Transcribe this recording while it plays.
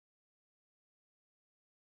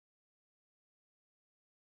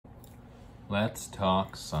Let's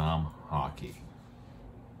talk some hockey.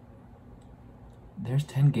 There's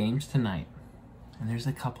 10 games tonight, and there's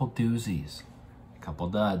a couple doozies, a couple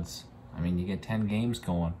duds. I mean, you get 10 games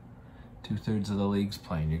going. 2/3 of the league's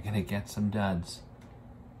playing. You're going to get some duds.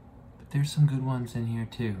 But there's some good ones in here,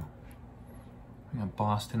 too. We got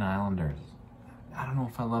Boston Islanders. I don't know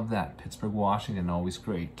if I love that. Pittsburgh, Washington, always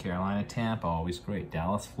great. Carolina, Tampa, always great.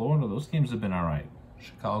 Dallas, Florida, those games have been all right.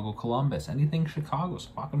 Chicago, Columbus, anything Chicago's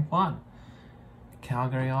fucking fun.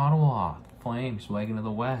 Calgary, Ottawa, Flames, wagon to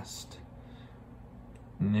the West.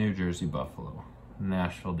 New Jersey, Buffalo.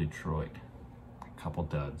 Nashville, Detroit. A couple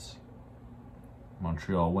duds.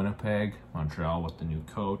 Montreal, Winnipeg. Montreal with the new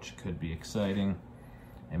coach. Could be exciting.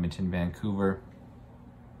 Edmonton, Vancouver.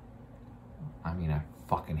 I mean, I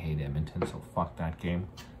fucking hate Edmonton, so fuck that game.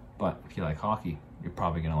 But if you like hockey, you're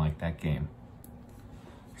probably going to like that game.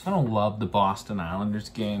 So I don't love the Boston Islanders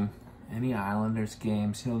game. Any Islanders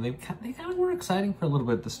games, you know, they kind of were exciting for a little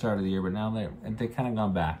bit at the start of the year, but now they kind of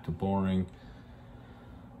gone back to boring,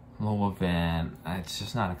 low event. It's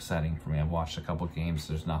just not exciting for me. I've watched a couple games.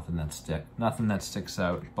 There's nothing that sticks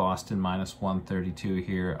out. Boston -132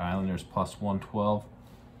 here. Islanders +112.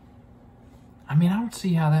 I mean, I don't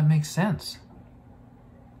see how that makes sense.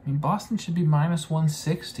 I mean, Boston should be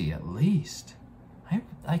 -160 at least.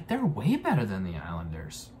 Like, they're way better than the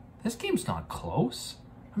Islanders. This game's not close.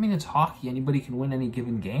 I mean, it's hockey. Anybody can win any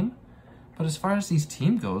given game. But as far as these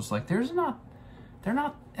team goes, like, they're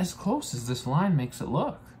not as close as this line makes it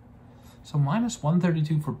look. So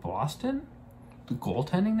 -132 for Boston, the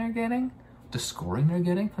goaltending they're getting, the scoring they're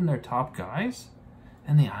getting from their top guys,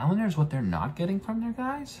 and the Islanders, what they're not getting from their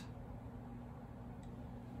guys?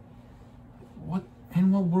 What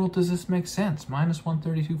in what world does this make sense?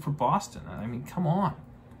 -132 for Boston. I mean, come on.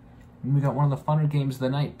 And we got one of the funner games of the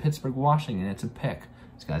night, Pittsburgh, Washington. It's a pick.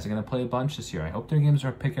 These guys are going to play a bunch this year. I hope their games are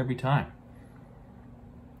a pick every time.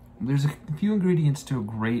 There's a few ingredients to a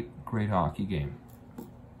great hockey game.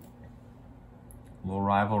 Low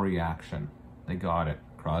rivalry action. They got it.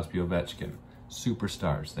 Crosby, Ovechkin.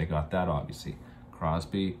 Superstars. They got that, obviously.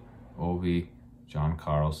 Crosby, Ovi, John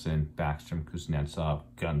Carlson, Backstrom, Kuznetsov,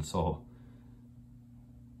 Gunsel,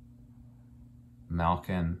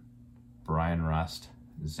 Malkin, Brian Rust,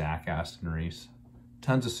 Zach Aston Reese.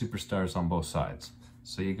 Tons of superstars on both sides.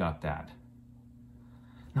 So you got that.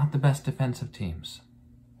 Not the best defensive teams.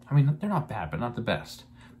 I mean, they're not bad, but not the best.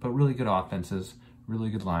 But really good offenses, really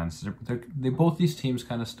good lines. Both these teams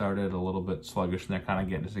kind of started a little bit sluggish, and they're kind of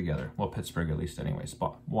getting it together. Well, Pittsburgh at least anyways.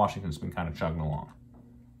 But Washington's been kind of chugging along.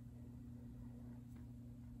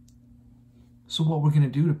 So what we're going to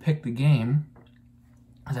do to pick the game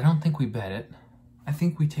is I don't think we bet it. I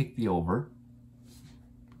think we take the over.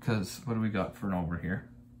 Because what do we got for an over here?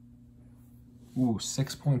 Ooh,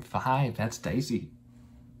 6.5. That's dicey.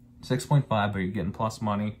 6.5, but you're getting plus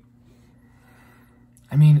money.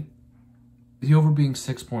 I mean, the over being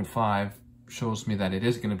 6.5 shows me that it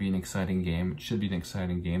is going to be an exciting game. It should be an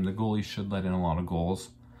exciting game. The goalie should let in a lot of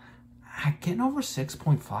goals. Getting over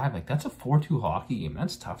 6.5, like, that's a 4-2 hockey game.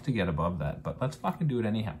 That's tough to get above that, but let's fucking do it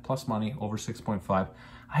anyhow. Plus money, over 6.5.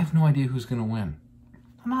 I have no idea who's going to win.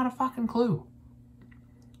 I'm not a fucking clue.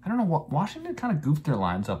 I don't know what Washington kind of goofed their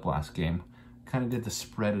lines up last game. Kind of did the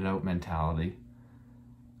spread it out mentality.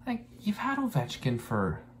 Like, you've had Ovechkin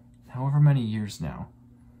for however many years now,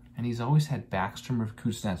 and he's always had Backstrom or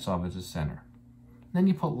Kuznetsov as a center. And then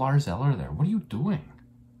you put Lars Eller there. What are you doing?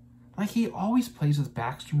 Like, he always plays with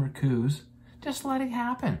Backstrom or Kuz. Just let it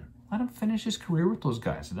happen. Let him finish his career with those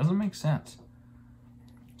guys. It doesn't make sense.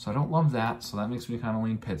 So I don't love that, so that makes me kind of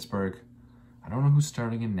lean Pittsburgh. I don't know who's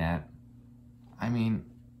starting in net. I mean,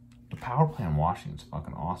 the power play on Washington's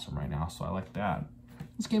fucking awesome right now, so I like that.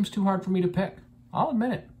 This game's too hard for me to pick. I'll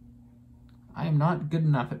admit it. I am not good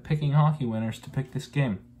enough at picking hockey winners to pick this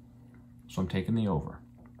game. So I'm taking the over.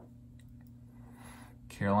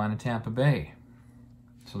 Carolina, Tampa Bay.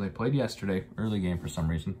 So they played yesterday, early game for some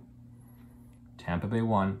reason. Tampa Bay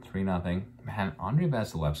won 3-0. Man, Andrei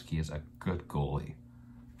Vasilevsky is a good goalie.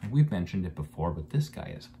 We've mentioned it before, but this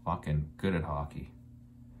guy is fucking good at hockey.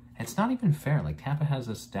 It's not even fair. Like, Tampa has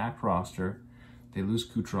a stacked roster. They lose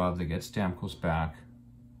Kucherov. They get Stamkos back.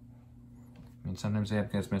 I mean, sometimes they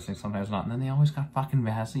have guys missing, sometimes not. And then they always got fucking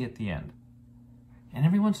Vazzy at the end. And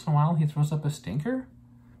every once in a while, he throws up a stinker.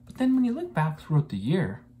 But then when you look back throughout the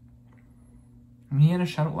year, I mean, he had a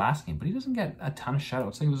shutout last game, but he doesn't get a ton of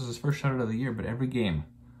shutouts. Like, it was his first shutout of the year, but every game,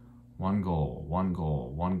 1 goal, 1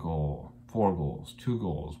 goal, 1 goal, 4 goals, 2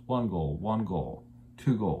 goals, 1 goal, 1 goal,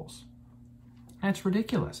 2 goals. That's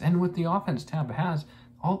ridiculous. And with the offense Tampa has,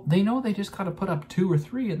 they know they just got to put up 2 or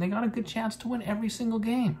 3, and they got a good chance to win every single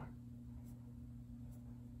game.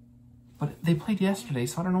 But they played yesterday,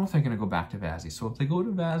 so I don't know if they're going to go back to Vazzy. So if they go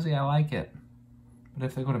to Vazzy, I like it. But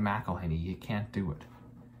if they go to McElhinney, you can't do it.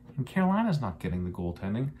 And Carolina's not getting the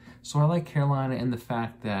goaltending. So I like Carolina in the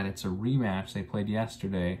fact that it's a rematch. They played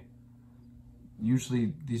yesterday.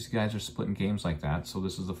 Usually these guys are splitting games like that. So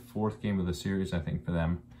this is the 4th game of the series, I think, for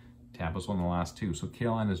them. Tampa's won the last 2. So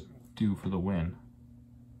Carolina's due for the win.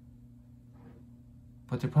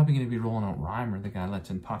 But they're probably going to be rolling out Reimer, the guy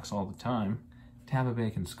lets in pucks all the time. Tampa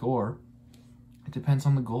Bay can score. It depends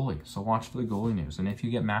on the goalie. So watch for the goalie news. And if you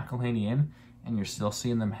get McElhinney in and you're still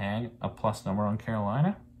seeing them hang a plus number on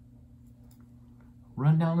Carolina,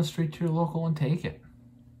 run down the street to your local and take it.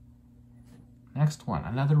 Next one,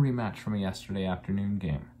 another rematch from a yesterday afternoon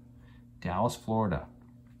game. Dallas, Florida.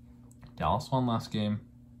 Dallas won last game.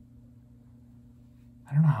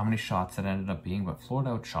 I don't know how many shots it ended up being, but Florida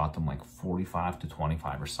outshot them like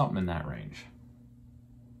 45-25 or something in that range.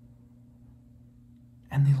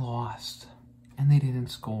 And they lost. And they didn't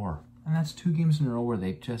score. And that's 2 games in a row where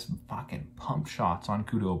they just fucking pumped shots on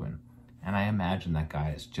Khudobin. And I imagine that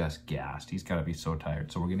guy is just gassed. He's got to be so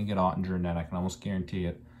tired. So we're going to get Ottinger in net. I can almost guarantee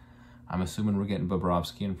it. I'm assuming we're getting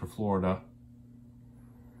Bobrovsky in for Florida.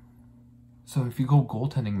 So if you go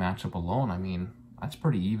goaltending matchup alone, I mean, that's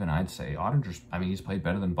pretty even, I'd say. Ottinger's, I mean, he's played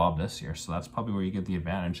better than Bob this year, so that's probably where you get the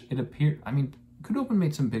advantage. It appeared, I mean, Khudobin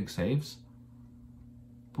made some big saves.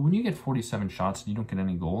 But when you get 47 shots and you don't get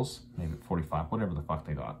any goals, maybe 45, whatever the fuck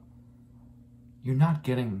they got, you're not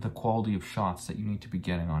getting the quality of shots that you need to be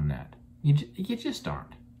getting on net. You just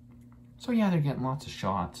aren't. So yeah, they're getting lots of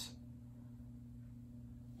shots.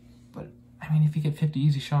 But, I mean, if you get 50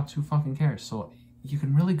 easy shots, who fucking cares? So you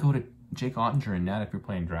can really go to Jake Ottinger in net if you're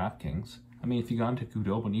playing DraftKings. I mean, if you got into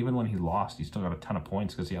Khudobin, even when he lost, he still got a ton of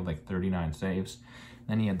points because he had like 39 saves.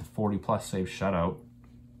 Then he had the 40-plus save shutout.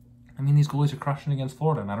 I mean, these goalies are crushing against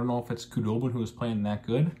Florida, and I don't know if it's Khudobin who was playing that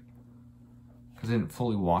good because I didn't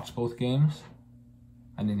fully watch both games.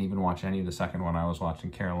 I didn't even watch any of the second one. I was watching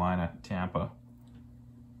Carolina, Tampa.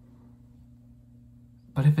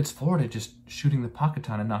 But if it's Florida just shooting the puck a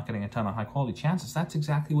ton and not getting a ton of high-quality chances, that's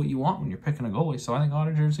exactly what you want when you're picking a goalie. So I think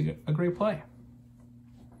Ottinger's a great play.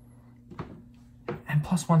 And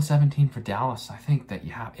plus 117 for Dallas, I think that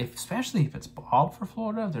you have, especially if it's Bob for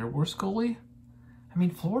Florida, their worst goalie. I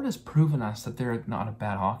mean, Florida's proven us that they're not a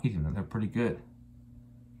bad hockey team, that they're pretty good.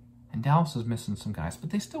 And Dallas is missing some guys,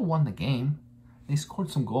 but they still won the game. They scored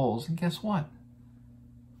some goals, and guess what?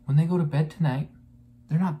 When they go to bed tonight,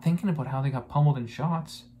 they're not thinking about how they got pummeled in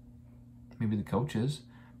shots. Maybe the coaches,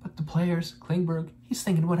 but the players, Klingberg, he's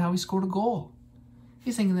thinking about how he scored a goal.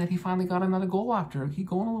 He's thinking that he finally got another goal after he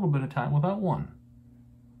going a little bit of time without one.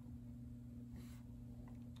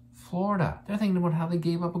 Florida, they're thinking about how they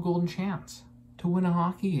gave up a golden chance to win a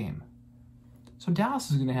hockey game. So Dallas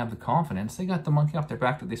is going to have the confidence. They got the monkey off their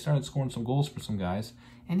back that they started scoring some goals for some guys.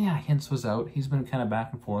 And yeah, Hintz was out. He's been kind of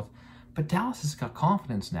back and forth. But Dallas has got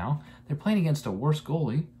confidence now. They're playing against a worse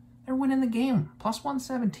goalie. They're winning the game. Plus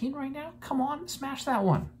 117 right now? Come on, smash that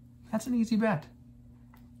one. That's an easy bet.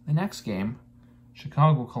 The next game,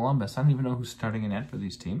 Chicago-Columbus. I don't even know who's starting in net for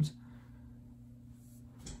these teams.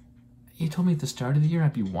 You told me at the start of the year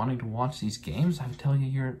I'd be wanting to watch these games. I would tell you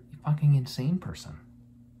you're a fucking insane person.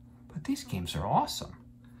 But these games are awesome.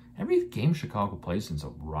 Every game Chicago plays is a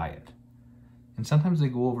riot. And sometimes they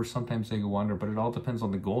go over, sometimes they go under, but it all depends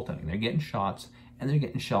on the goaltending. They're getting shots, and they're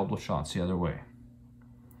getting shelled with shots the other way.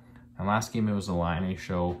 And last game, it was a Line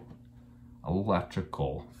show. Electric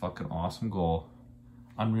goal. Fucking awesome goal.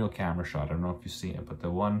 Unreal camera shot. I don't know if you've seen it, but the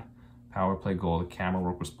one power play goal, the camera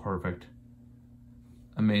work was perfect.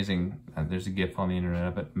 Amazing. There's a GIF on the internet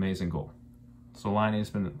of it. Amazing goal. So Line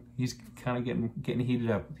he's kind of getting heated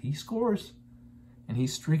up. He scores, and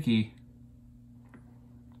he's streaky.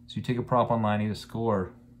 So you take a prop on Line to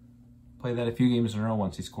score. Play that a few games in a row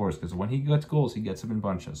once he scores, because when he gets goals, he gets them in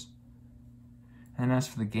bunches. And as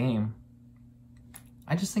for the game,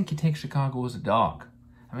 I just think you take Chicago as a dog.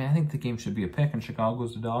 I mean, I think the game should be a pick, and Chicago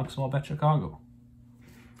is a dog, so I'll bet Chicago.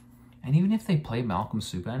 And even if they play Malcolm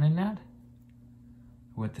Subban in that,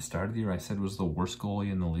 who at the start of the year I said was the worst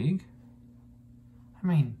goalie in the league, I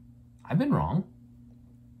mean, I've been wrong.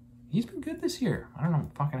 He's been good this year. I don't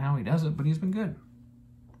know fucking how he does it, but he's been good.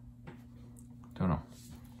 Don't know.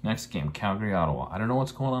 Next game, Calgary, Ottawa. I don't know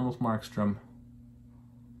what's going on with Markstrom,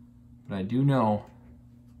 but I do know,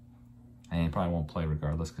 and he probably won't play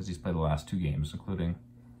regardless because he's played the last 2 games, including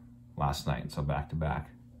last night, so back-to-back.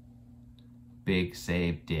 Big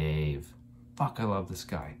save, Dave. Fuck, I love this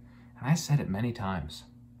guy. And I said it many times.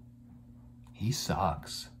 He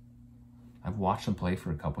sucks. I've watched him play for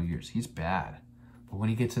a couple years. He's bad. But when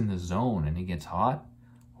he gets in the zone and he gets hot,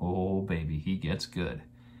 oh, baby, he gets good.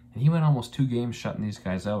 And he went almost 2 games shutting these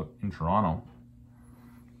guys out in Toronto.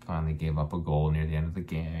 Finally gave up a goal near the end of the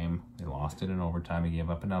game. They lost it in overtime. He gave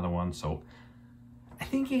up another one. So I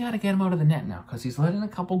think you got to get him out of the net now because he's let in a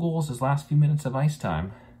couple goals his last few minutes of ice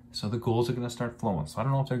time. So the goals are going to start flowing. So I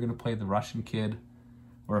don't know if they're going to play the Russian kid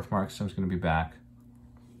or if Markstrom's going to be back.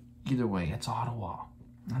 Either way, it's Ottawa.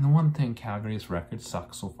 And the one thing, Calgary's record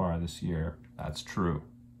sucks so far this year. That's true.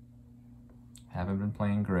 Haven't been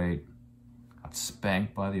playing great. Got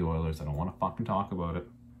spanked by the Oilers. I don't want to fucking talk about it.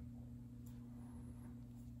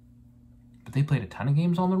 But they played a ton of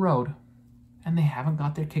games on the road, and they haven't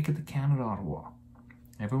got their kick at the can at Ottawa.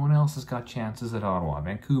 Everyone else has got chances at Ottawa.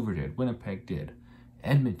 Vancouver did. Winnipeg did.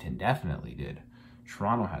 Edmonton definitely did.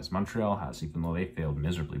 Toronto has. Montreal has, even though they failed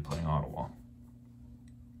miserably playing Ottawa.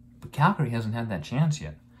 But Calgary hasn't had that chance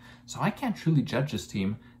yet. So I can't truly judge this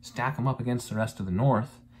team, stack them up against the rest of the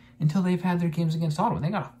North, until they've had their games against Ottawa. They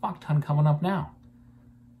got a fuck ton coming up now.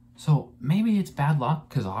 So maybe it's bad luck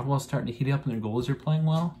because Ottawa's starting to heat up and their goalies are playing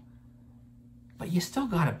well. But you still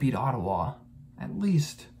got to beat Ottawa at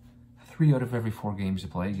least 3 out of every 4 games you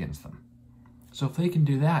play against them. So if they can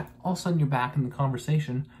do that, all of a sudden you're back in the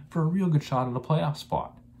conversation for a real good shot at a playoff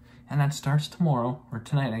spot. And that starts tomorrow, or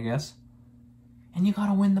tonight, I guess. And you got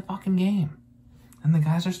to win the fucking game. And the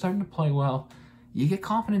guys are starting to play well. You get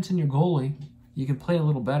confidence in your goalie. You can play a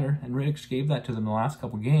little better, and Riddick gave that to them the last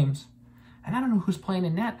couple games. And I don't know who's playing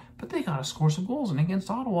in net, but they got to score some goals. And against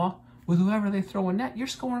Ottawa, with whoever they throw in net, you're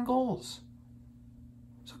scoring goals.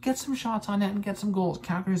 So get some shots on net and get some goals.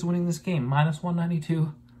 Calgary's winning this game, minus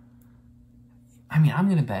 192. I mean, I'm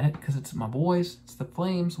going to bet it because it's my boys. It's the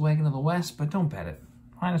Flames, wagon of the West, but don't bet it.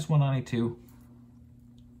 Minus 192.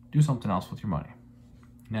 Do something else with your money.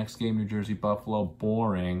 Next game, New Jersey, Buffalo.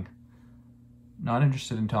 Boring. Not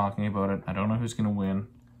interested in talking about it. I don't know who's going to win.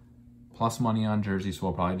 Plus money on Jersey, so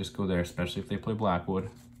I'll probably just go there, especially if they play Blackwood.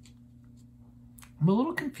 I'm a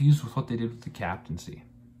little confused with what they did with the captaincy.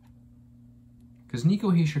 Because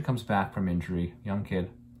Nico Hischier comes back from injury, young kid,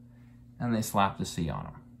 and they slap the C on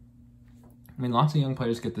him. I mean, lots of young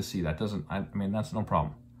players get the C. That doesn't, I mean, that's no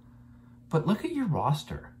problem. But look at your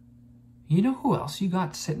roster. You know who else you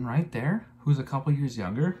got sitting right there, who's a couple years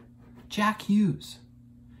younger? Jack Hughes.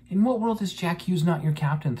 In what world is Jack Hughes not your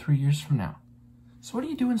captain 3 years from now? So what are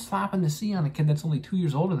you doing slapping the C on a kid that's only 2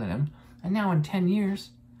 years older than him? And now in 10 years,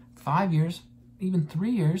 5 years, even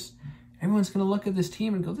 3 years, everyone's going to look at this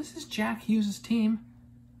team and go, this is Jack Hughes' team.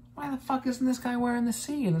 Why the fuck isn't this guy wearing the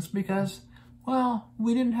C? And it's because, well,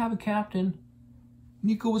 we didn't have a captain.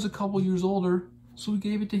 Nico was a couple years older, so we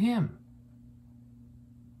gave it to him.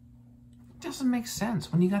 It doesn't make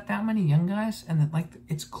sense when you got that many young guys and that, like,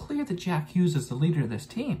 it's clear that Jack Hughes is the leader of this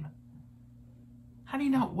team. How do you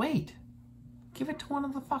not wait? Give it to one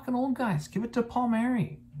of the fucking old guys. Give it to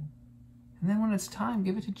Palmieri. And then when it's time,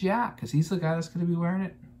 give it to Jack, because he's the guy that's going to be wearing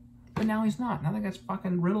it. But now he's not. Now the guy's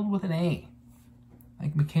fucking riddled with an A.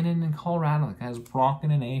 Like McKinnon in Colorado, the guy's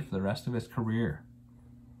rocking an A for the rest of his career.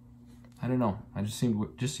 I don't know. It just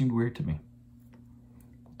seemed weird to me.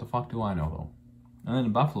 What the fuck do I know, though? And then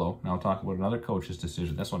in Buffalo, now I'll talk about another coach's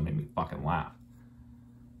decision. This one made me fucking laugh.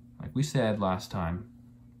 Like we said last time,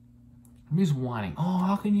 everybody's whining, oh,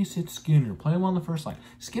 how can you sit Skinner? Play him on the first line.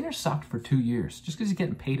 Skinner sucked for 2 years just because he's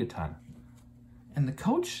getting paid a ton. And the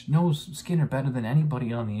coach knows Skinner better than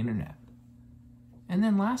anybody on the internet. And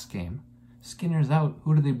then last game, Skinner's out.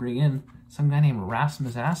 Who do they bring in? Some guy named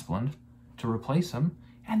Rasmus Asplund to replace him.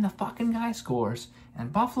 And the fucking guy scores.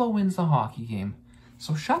 And Buffalo wins the hockey game.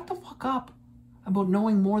 So shut the fuck up about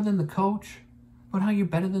knowing more than the coach. About how you're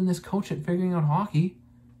better than this coach at figuring out hockey.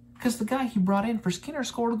 Because the guy he brought in for Skinner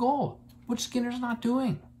scored a goal, which Skinner's not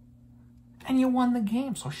doing. And you won the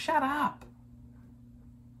game, so shut up.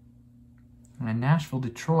 And Nashville,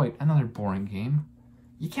 Detroit, another boring game.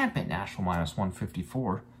 You can't bet Nashville minus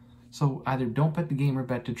 154. So either don't bet the game or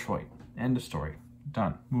bet Detroit. End of story.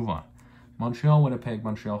 Done. Move on. Montreal, Winnipeg.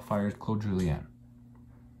 Montreal fires Claude Julien.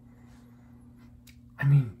 I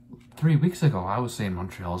mean, 3 weeks ago, I was saying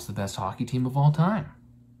Montreal is the best hockey team of all time.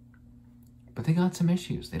 But they got some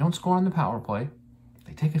issues. They don't score on the power play.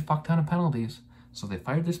 They take a fuck ton of penalties. So they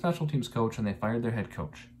fired their special teams coach and they fired their head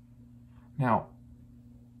coach. Now,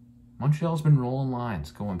 Montreal's been rolling lines,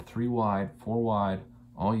 going 3 wide, 4 wide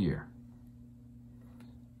all year.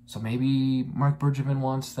 So maybe Mark Bergevin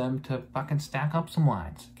wants them to fucking stack up some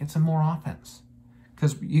lines, get some more offense.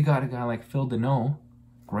 Because you got a guy like Phil Deneau,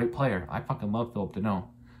 great player. I fucking love Phil Deneau,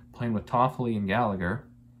 playing with Toffoli and Gallagher.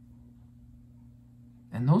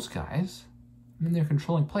 And those guys, I mean, they're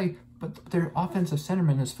controlling play, but their offensive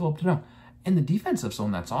centerman is Philip Deneau. In the defensive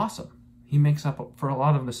zone, that's awesome. He makes up for a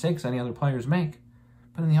lot of mistakes any other players make.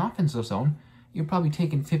 But in the offensive zone, you're probably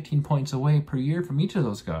taking 15 points away per year from each of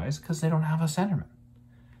those guys because they don't have a centerman.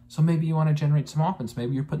 So maybe you want to generate some offense.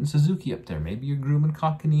 Maybe you're putting Suzuki up there. Maybe you're grooming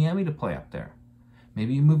Kotkaniemi to play up there.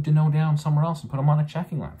 Maybe you move Danault down somewhere else and put him on a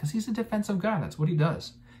checking line because he's a defensive guy. That's what he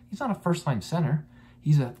does. He's not a first-line center.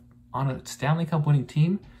 He's on a Stanley Cup winning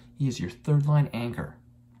team. He is your third-line anchor.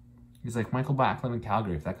 He's like Michael Backlund in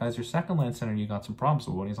Calgary. If that guy's your second-line center, you got some problems.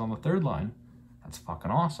 But when he's on the third line, that's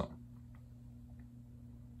fucking awesome.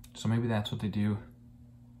 So maybe that's what they do.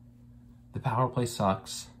 The power play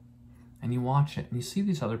sucks. And you watch it, and you see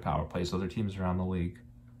these other power plays, other teams around the league.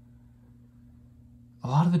 A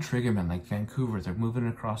lot of the triggermen, like Vancouver, they're moving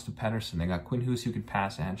across to Pettersson. They got Quinn Hughes who can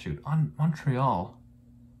pass and shoot. On Montreal,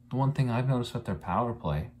 the one thing I've noticed with their power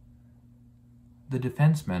play, the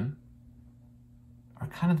defensemen are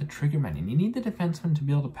kind of the triggermen. And you need the defensemen to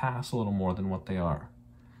be able to pass a little more than what they are.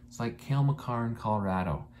 It's like Cale Makar in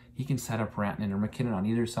Colorado. He can set up Rantanen or McKinnon on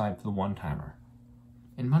either side for the one-timer.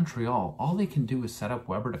 In Montreal, all they can do is set up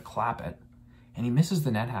Weber to clap it, and he misses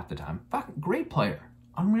the net half the time. Fuck, great player.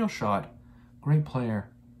 Unreal shot. Great player.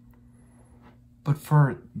 But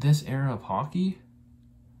for this era of hockey,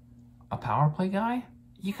 a power play guy,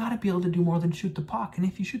 you got to be able to do more than shoot the puck. And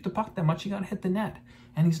if you shoot the puck that much, you got to hit the net.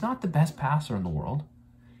 And he's not the best passer in the world.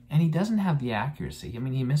 And he doesn't have the accuracy. I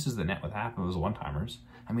mean, he misses the net with half of his one-timers.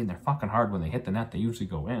 I mean, they're fucking hard when they hit the net. They usually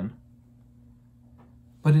go in.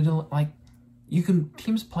 But it'll, like,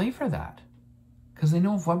 teams play for that. Because they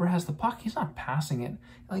know if Weber has the puck, he's not passing it.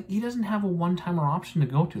 Like, he doesn't have a one-timer option to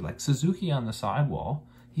go to. Like, Suzuki on the sidewall,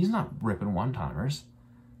 he's not ripping one-timers.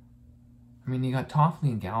 I mean, you got Toffoli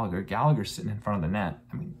and Gallagher. Gallagher's sitting in front of the net.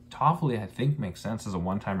 I mean, Toffoli, I think, makes sense as a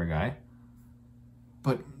one-timer guy.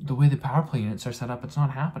 But the way the power play units are set up, it's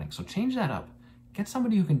not happening. So change that up. Get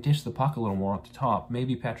somebody who can dish the puck a little more at the top.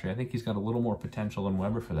 Maybe Petry. I think he's got a little more potential than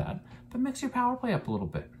Weber for that. But mix your power play up a little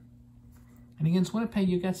bit. And against Winnipeg,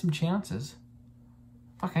 you get some chances.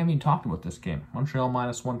 Fuck, I haven't even talked about this game. Montreal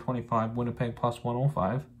minus 125, Winnipeg plus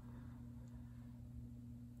 105.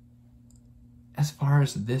 As far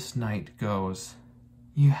as this night goes,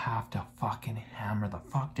 you have to fucking hammer the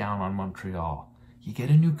fuck down on Montreal. You get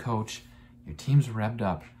a new coach, your team's revved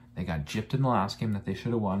up, they got gypped in the last game that they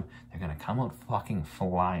should have won, they're going to come out fucking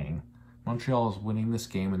flying. Montreal is winning this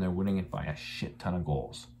game and they're winning it by a shit ton of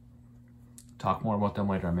goals. Talk more about them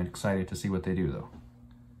later. I'm excited to see what they do though.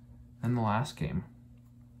 Then the last game,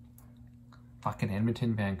 fucking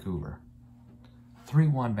Edmonton, Vancouver.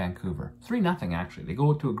 3-1 Vancouver. 3-0 actually. They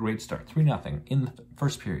go to a great start. 3-0 in the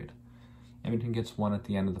first period. Edmonton gets one at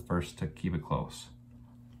the end of the first to keep it close.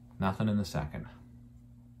 Nothing in the second.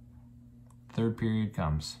 Third period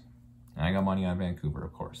comes. And I got money on Vancouver,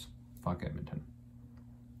 of course. Fuck Edmonton.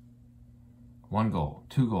 1 goal.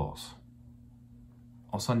 2 goals.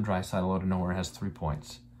 All of a sudden, Draisaitl out of nowhere has 3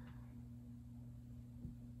 points.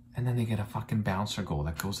 And then they get a fucking bouncer goal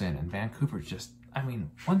that goes in. And Vancouver's just, I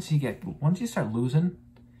mean, once you start losing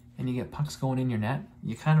and you get pucks going in your net,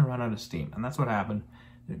 you kind of run out of steam. And that's what happened.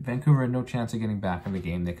 Vancouver had no chance of getting back in the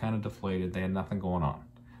game. They kind of deflated. They had nothing going on.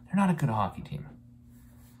 They're not a good hockey team.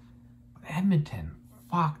 But Edmonton,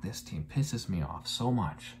 fuck, this team pisses me off so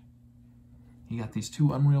much. You got these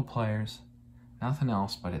 2 unreal players, nothing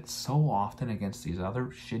else, but it's so often against these other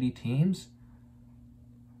shitty teams.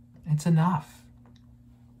 It's enough.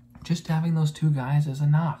 Just having those 2 guys is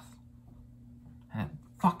enough. And it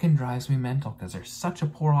fucking drives me mental because they're such a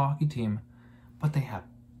poor hockey team, but they have,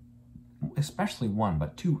 especially 1,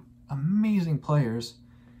 but 2 amazing players.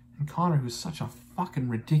 And Connor, who's such a fucking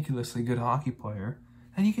ridiculously good hockey player,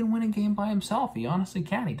 and he can win a game by himself. He honestly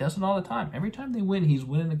can. He does it all the time. Every time they win, he's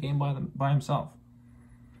winning a game by himself.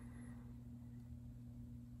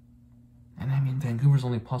 And I mean, Vancouver's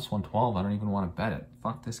only plus 112. I don't even want to bet it.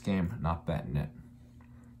 Fuck this game, not betting it.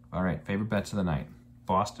 All right, favorite bets of the night.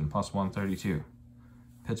 Boston plus 132.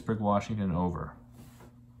 Pittsburgh, Washington over.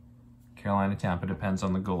 Carolina, Tampa depends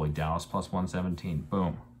on the goalie. Dallas plus 117.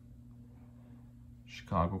 Boom.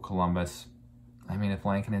 Chicago, Columbus. I mean, if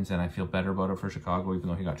Lankinen's in, I feel better about it for Chicago, even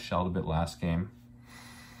though he got shelled a bit last game.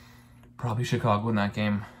 Probably Chicago in that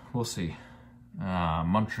game. We'll see.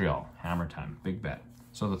 Montreal, hammer time. Big bet.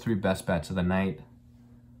 So the 3 best bets of the night,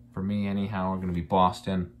 for me anyhow, are going to be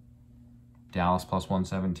Boston, Dallas plus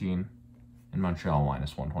 117, and Montreal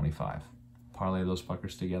minus 125. Parlay those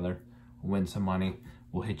fuckers together, win some money.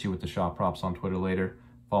 We'll hit you with the shot props on Twitter later.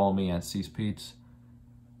 Follow me at CSpeets.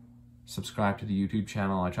 Subscribe to the YouTube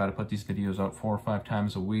channel. I try to put these videos out 4 or 5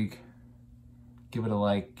 times a week. Give it a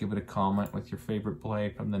like, give it a comment with your favorite play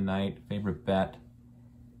from the night, favorite bet.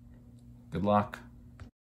 Good luck.